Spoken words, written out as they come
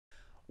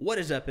What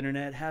is up,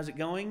 Internet? How's it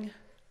going?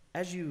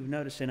 As you've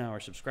noticed in our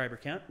subscriber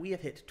count, we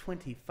have hit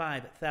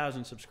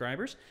 25,000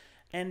 subscribers.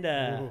 And,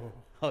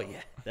 oh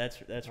yeah,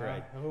 that's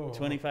right.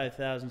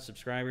 25,000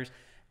 subscribers.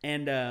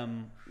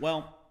 And,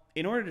 well,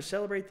 in order to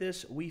celebrate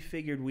this, we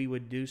figured we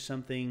would do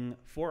something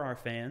for our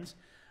fans.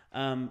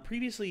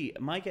 Previously,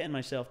 Micah and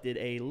myself did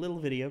a little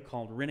video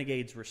called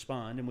Renegades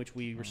Respond, in which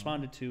we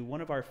responded to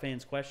one of our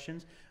fans'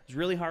 questions. It was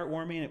really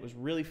heartwarming, and it was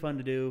really fun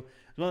to do.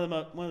 It was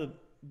one of the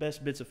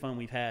best bits of fun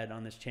we've had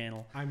on this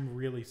channel. I'm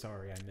really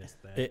sorry I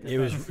missed that. It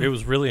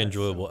was really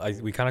enjoyable.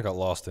 We kind of got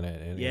lost in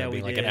it, and yeah,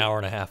 being like did. an hour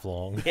and a half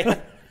long.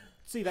 Yeah.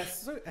 See,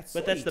 that's but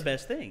sweet. that's the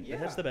best thing. Yeah.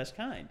 That's the best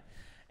kind.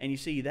 And you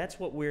see, that's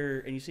what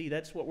we're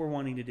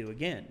wanting to do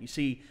again. You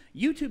see,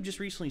 YouTube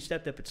just recently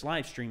stepped up its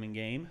live streaming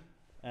game,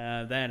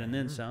 that and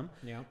then some.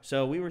 Yeah.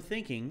 So we were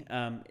thinking,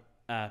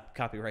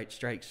 copyright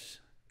strikes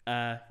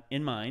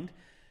in mind,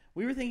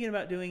 we were thinking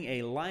about doing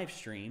a live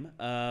stream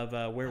of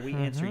where we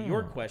answer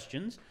your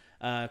questions.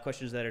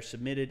 Questions that are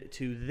submitted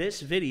to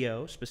this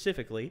video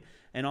specifically,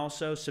 and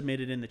also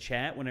submitted in the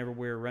chat whenever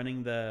we are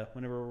running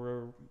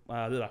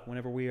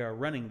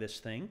this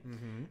thing,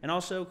 and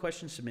also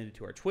questions submitted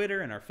to our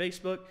Twitter and our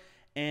Facebook.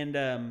 And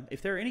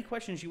if there are any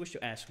questions you wish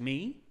to ask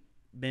me,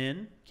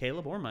 Ben,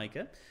 Caleb, or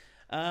Micah,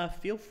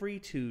 feel free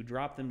to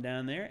drop them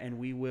down there, and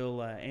we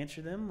will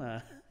answer them,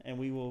 and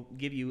we will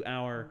give you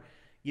our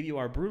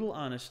brutal,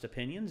 honest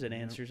opinions and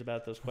answers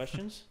about those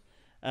questions.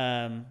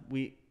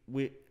 We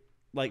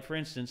like, for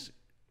instance,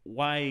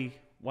 why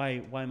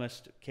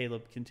must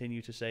Caleb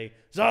continue to say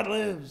Zod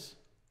lives?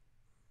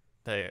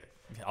 Hey,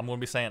 I'm going to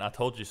be saying I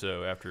told you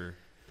so after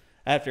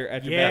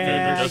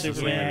Batman versus Justice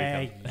Superman.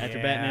 League.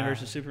 After Batman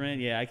versus Superman,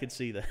 yeah, I could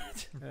see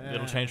that.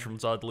 It'll change from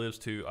Zod lives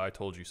to I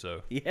told you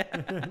so. Yeah.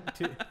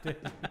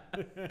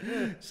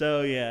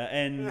 So yeah,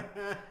 and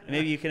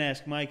maybe you can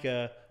ask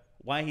Micah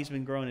why he's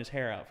been growing his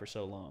hair out for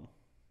so long.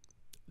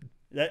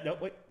 No,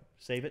 wait,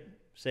 save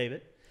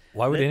it.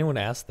 Why would anyone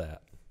ask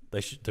that?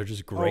 They're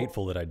just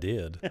grateful that I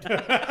did.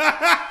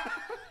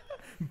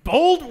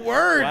 Bold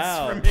words.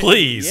 Wow. From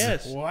Please.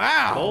 Yes.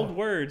 Wow. Bold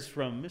words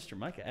from Mr.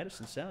 Micah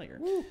Addison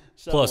Salyer.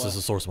 So, Plus, it's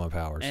the source of my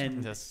powers.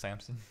 and That's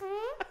Samson.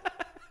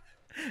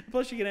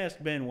 plus you can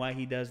ask Ben why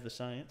he does the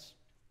science.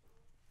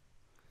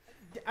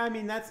 I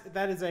mean,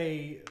 there's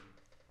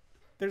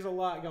a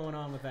lot going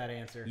on with that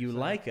answer. You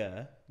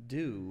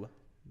do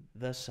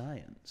the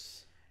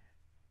science.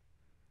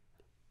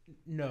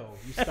 No,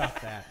 you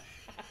stop that.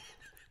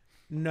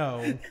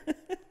 No.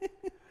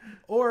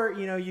 Or,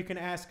 you can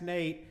ask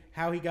Nate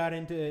how he got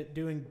into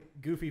doing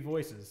goofy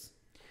voices.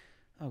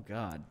 Oh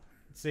God.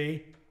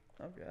 See?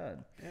 Oh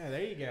God. Yeah,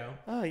 there you go.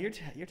 Oh, you're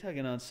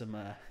tugging on some.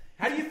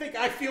 How do you think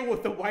I feel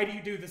with the why do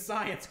you do the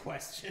science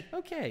question?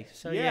 Okay,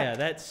 so Yeah.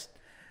 that's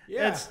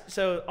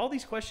so all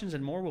these questions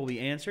and more will be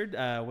answered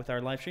with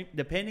our live stream,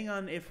 depending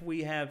on if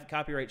we have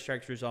copyright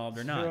strikes resolved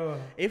or not. Sure.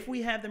 If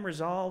we have them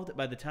resolved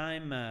by the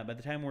time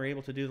we're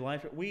able to do the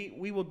live,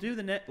 we will do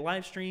the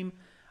live stream.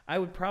 I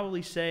would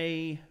probably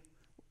say,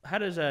 how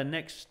does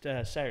next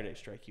Saturday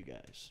strike you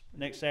guys?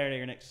 Next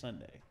Saturday or next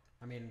Sunday?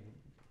 I mean,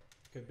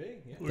 could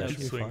be. Yeah. We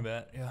should swing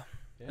that, yeah.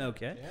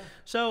 Okay. Yeah.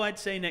 So I'd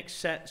say next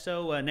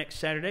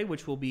Saturday,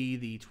 which will be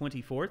the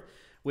 24th,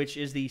 which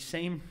is the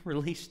same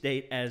release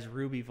date as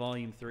Ruby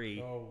Volume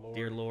 3. Oh, Lord.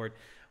 Dear Lord.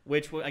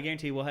 Which I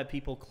guarantee we'll have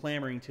people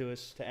clamoring to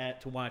us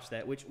to watch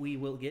that, which we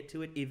will get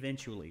to it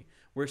eventually.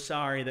 We're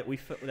sorry that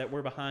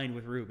we're behind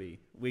with Ruby.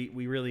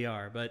 We really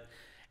are. But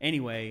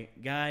anyway,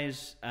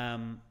 guys,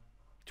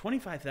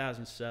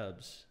 25,000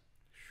 subs.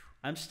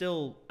 I'm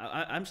still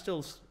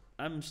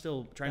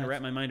trying to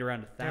wrap my mind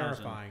around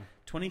 1,000. Terrifying.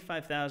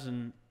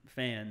 25,000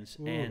 fans.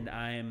 Ooh. And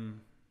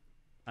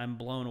I'm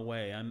blown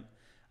away.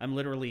 I'm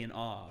literally in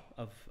awe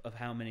of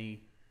how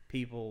many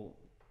people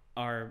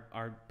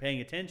are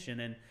paying attention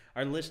and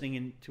are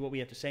listening to what we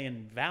have to say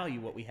and value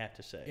what we have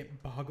to say.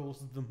 It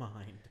boggles the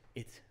mind.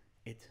 It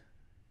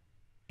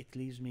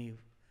leaves me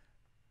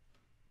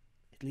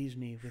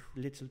with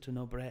little to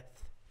no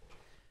breath.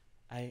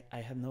 I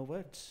have no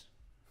words.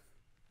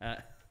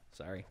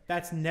 Sorry.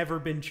 That's never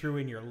been true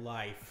in your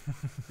life.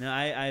 No,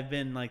 I've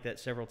been like that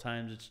several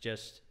times. It's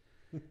just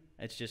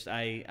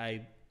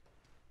I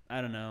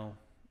don't know.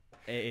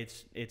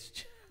 It's.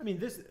 I mean,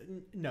 this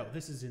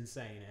is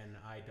insane, and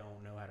I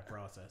don't know how to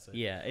process it.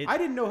 Yeah, I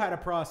didn't know how to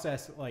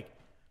process like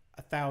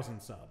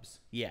 1,000 subs.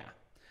 Yeah,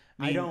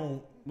 I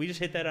don't. We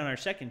just hit that on our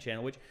second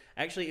channel, which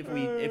actually,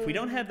 if we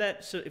don't have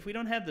that, so if we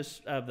don't have this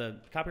the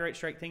copyright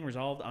strike thing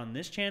resolved on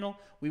this channel,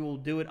 we will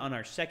do it on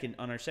our second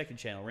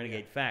channel,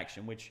 Renegade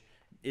Faction, which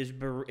is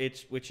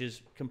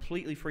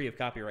completely free of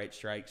copyright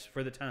strikes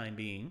for the time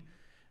being.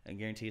 I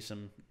guarantee you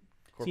some.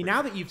 See,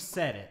 now that you've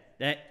said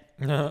it,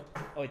 oh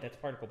wait, that's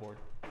particle board.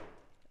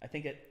 I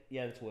think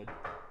that's wood.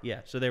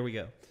 Yeah, so there we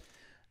go.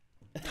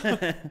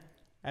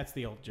 that's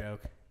the old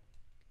joke.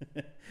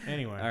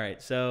 Anyway. All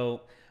right,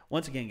 so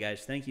once again,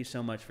 guys, thank you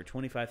so much for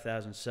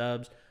 25,000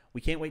 subs.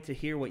 We can't wait to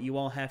hear what you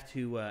all have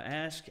to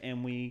ask,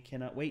 and we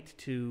cannot wait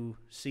to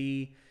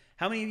see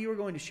how many of you are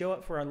going to show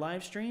up for our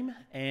live stream.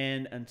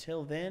 And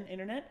until then,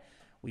 Internet,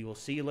 we will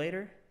see you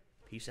later.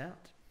 Peace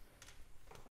out.